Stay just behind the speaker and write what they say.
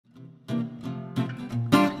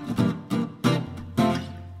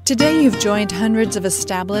Today you've joined hundreds of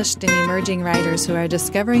established and emerging writers who are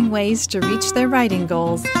discovering ways to reach their writing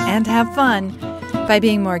goals and have fun by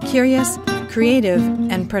being more curious, creative,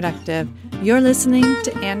 and productive. You're listening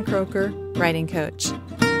to Ann Croker, Writing Coach.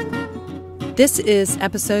 This is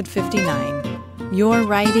episode 59. Your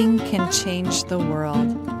writing can change the world.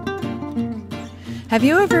 Have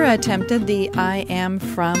you ever attempted the I am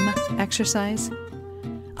from exercise?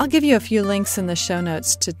 I'll give you a few links in the show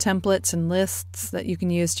notes to templates and lists that you can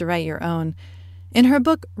use to write your own. In her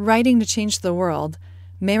book, Writing to Change the World,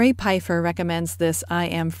 Mary Pipher recommends this I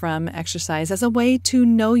am from exercise as a way to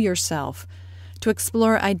know yourself, to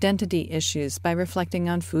explore identity issues by reflecting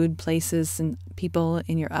on food, places, and people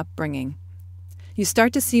in your upbringing. You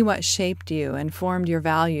start to see what shaped you and formed your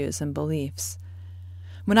values and beliefs.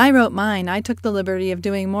 When I wrote mine, I took the liberty of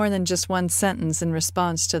doing more than just one sentence in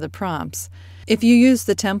response to the prompts. If you use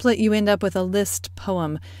the template, you end up with a list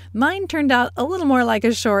poem. Mine turned out a little more like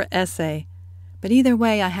a short essay. But either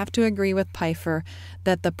way, I have to agree with Pipher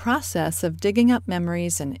that the process of digging up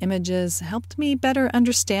memories and images helped me better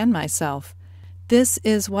understand myself. This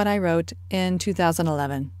is what I wrote in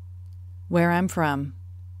 2011. Where I'm from.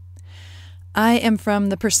 I am from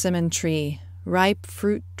the persimmon tree, ripe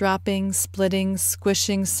fruit dropping, splitting,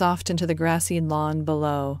 squishing soft into the grassy lawn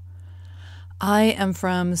below. I am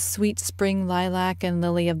from sweet spring lilac and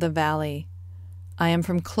lily of the valley. I am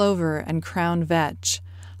from clover and crown vetch,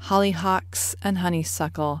 hollyhocks and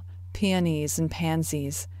honeysuckle, peonies and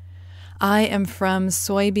pansies. I am from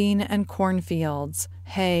soybean and cornfields,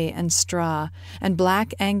 hay and straw, and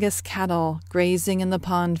Black Angus cattle grazing in the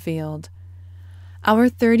pond field. Our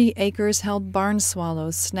 30 acres held barn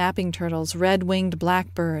swallows, snapping turtles, red-winged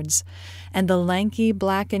blackbirds, and the lanky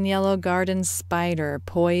black and yellow garden spider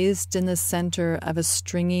poised in the center of a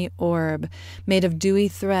stringy orb made of dewy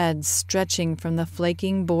threads stretching from the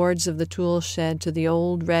flaking boards of the tool shed to the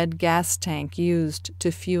old red gas tank used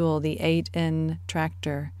to fuel the 8N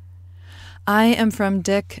tractor. I am from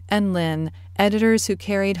Dick and Lynn, editors who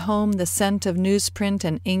carried home the scent of newsprint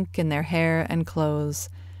and ink in their hair and clothes.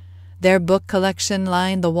 Their book collection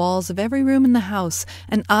lined the walls of every room in the house,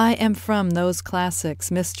 and I am from those classics,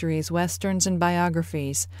 mysteries, westerns, and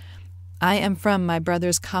biographies. I am from my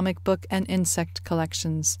brother's comic book and insect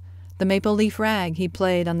collections, the maple leaf rag he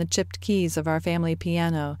played on the chipped keys of our family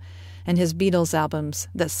piano, and his Beatles albums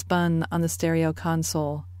that spun on the stereo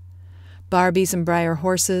console. Barbies and Breyer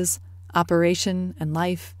horses, Operation and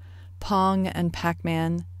Life, Pong and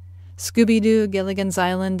Pac-Man, Scooby-Doo, Gilligan's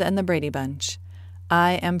Island, and the Brady Bunch.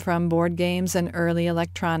 I am from board games and early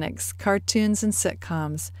electronics, cartoons and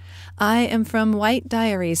sitcoms. I am from white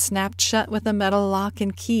diaries snapped shut with a metal lock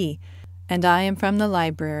and key. And I am from the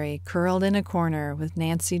library, curled in a corner with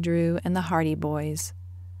Nancy Drew and the Hardy Boys.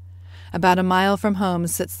 About a mile from home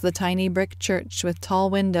sits the tiny brick church with tall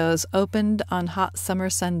windows opened on hot summer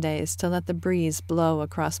Sundays to let the breeze blow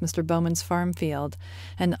across Mr. Bowman's farm field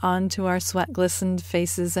and onto our sweat-glistened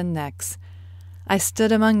faces and necks. I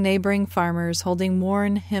stood among neighboring farmers holding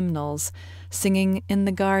worn hymnals, singing In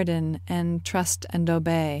the Garden and Trust and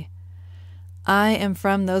Obey. I am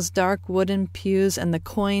from those dark wooden pews and the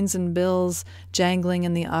coins and bills jangling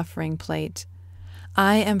in the offering plate.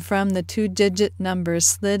 I am from the 2-digit numbers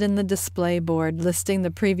slid in the display board listing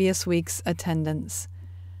the previous week's attendance.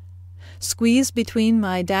 Squeezed between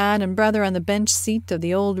my dad and brother on the bench seat of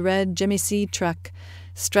the old red Jimmy C. truck,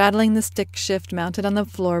 straddling the stick shift mounted on the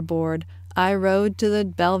floorboard, I rode to the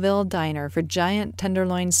Belleville Diner for giant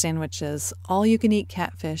tenderloin sandwiches, all-you-can-eat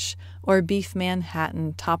catfish, or beef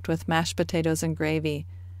Manhattan topped with mashed potatoes and gravy.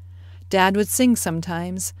 Dad would sing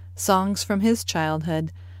sometimes, songs from his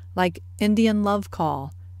childhood, like Indian Love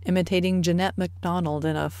Call, imitating Jeanette MacDonald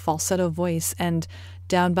in a falsetto voice, and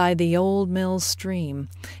Down by the Old Mill Stream,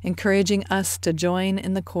 encouraging us to join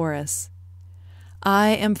in the chorus. I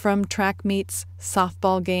am from track meets,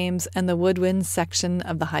 softball games, and the woodwind section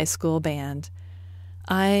of the high school band.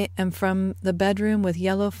 I am from the bedroom with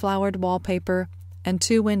yellow-flowered wallpaper and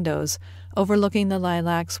 2 windows overlooking the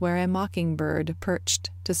lilacs where a mockingbird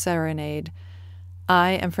perched to serenade.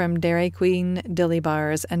 I am from Dairy Queen dilly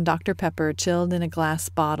bars and Dr. Pepper chilled in a glass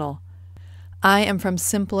bottle. I am from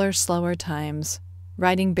simpler, slower times,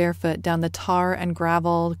 riding barefoot down the tar and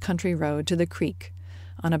gravel country road to the creek,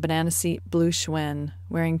 on a banana seat blue Schwinn,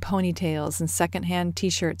 wearing ponytails and second-hand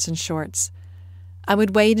T-shirts and shorts. I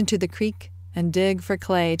would wade into the creek and dig for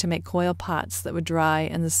clay to make coil pots that would dry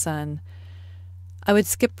in the sun. I would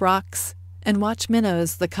skip rocks and watch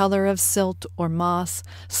minnows the color of silt or moss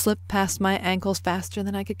slip past my ankles faster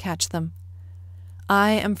than I could catch them.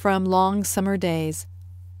 I am from long summer days.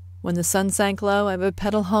 When the sun sank low, I would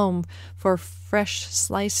pedal home for fresh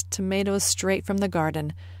sliced tomatoes straight from the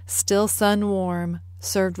garden, still sun warm,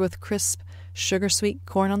 served with crisp, sugar-sweet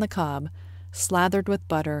corn on the cob, slathered with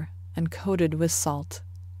butter and coated with salt.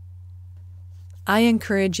 I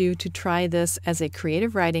encourage you to try this as a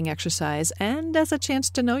creative writing exercise and as a chance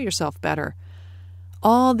to know yourself better.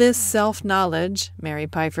 All this self-knowledge, Mary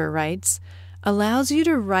Pipher writes, allows you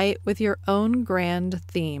to write with your own grand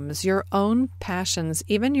themes, your own passions,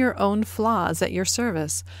 even your own flaws at your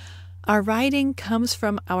service. Our writing comes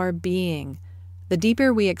from our being. The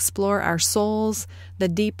deeper we explore our souls, the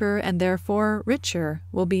deeper and therefore richer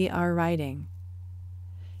will be our writing.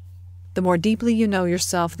 The more deeply you know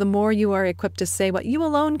yourself, the more you are equipped to say what you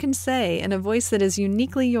alone can say in a voice that is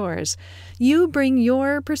uniquely yours. You bring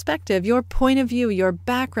your perspective, your point of view, your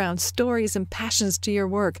background, stories, and passions to your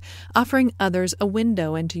work, offering others a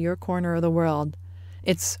window into your corner of the world.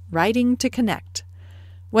 It's writing to connect.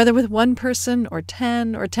 Whether with one person or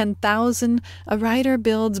 10 or 10,000, a writer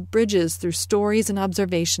builds bridges through stories and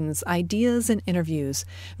observations, ideas and interviews.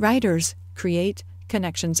 Writers create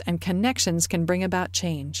connections, and connections can bring about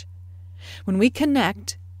change. When we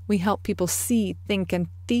connect, we help people see, think, and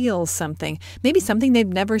feel something, maybe something they've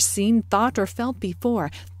never seen, thought, or felt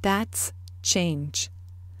before. That's change.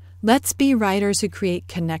 Let's be writers who create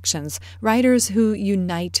connections, writers who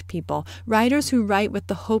unite people, writers who write with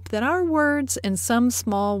the hope that our words, in some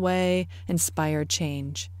small way, inspire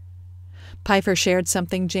change. Pipher shared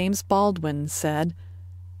something James Baldwin said.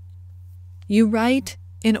 You write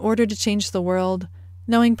in order to change the world,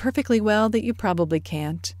 knowing perfectly well that you probably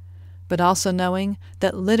can't, but also knowing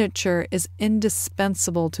that literature is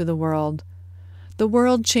indispensable to the world. The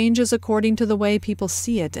world changes according to the way people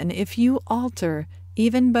see it, and if you alter,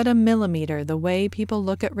 even but a millimeter, the way people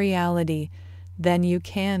look at reality, then you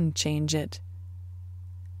can change it.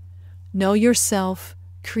 Know yourself,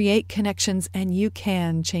 create connections, and you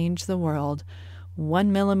can change the world,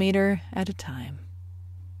 1 millimeter at a time.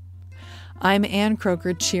 I'm Ann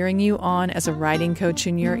Croker, cheering you on as a writing coach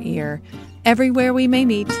in your ear. Everywhere we may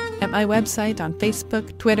meet, at my website, on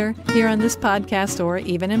Facebook, Twitter, here on this podcast, or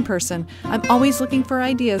even in person, I'm always looking for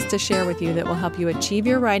ideas to share with you that will help you achieve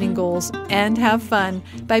your writing goals and have fun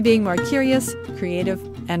by being more curious, creative,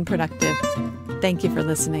 and productive. Thank you for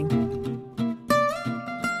listening.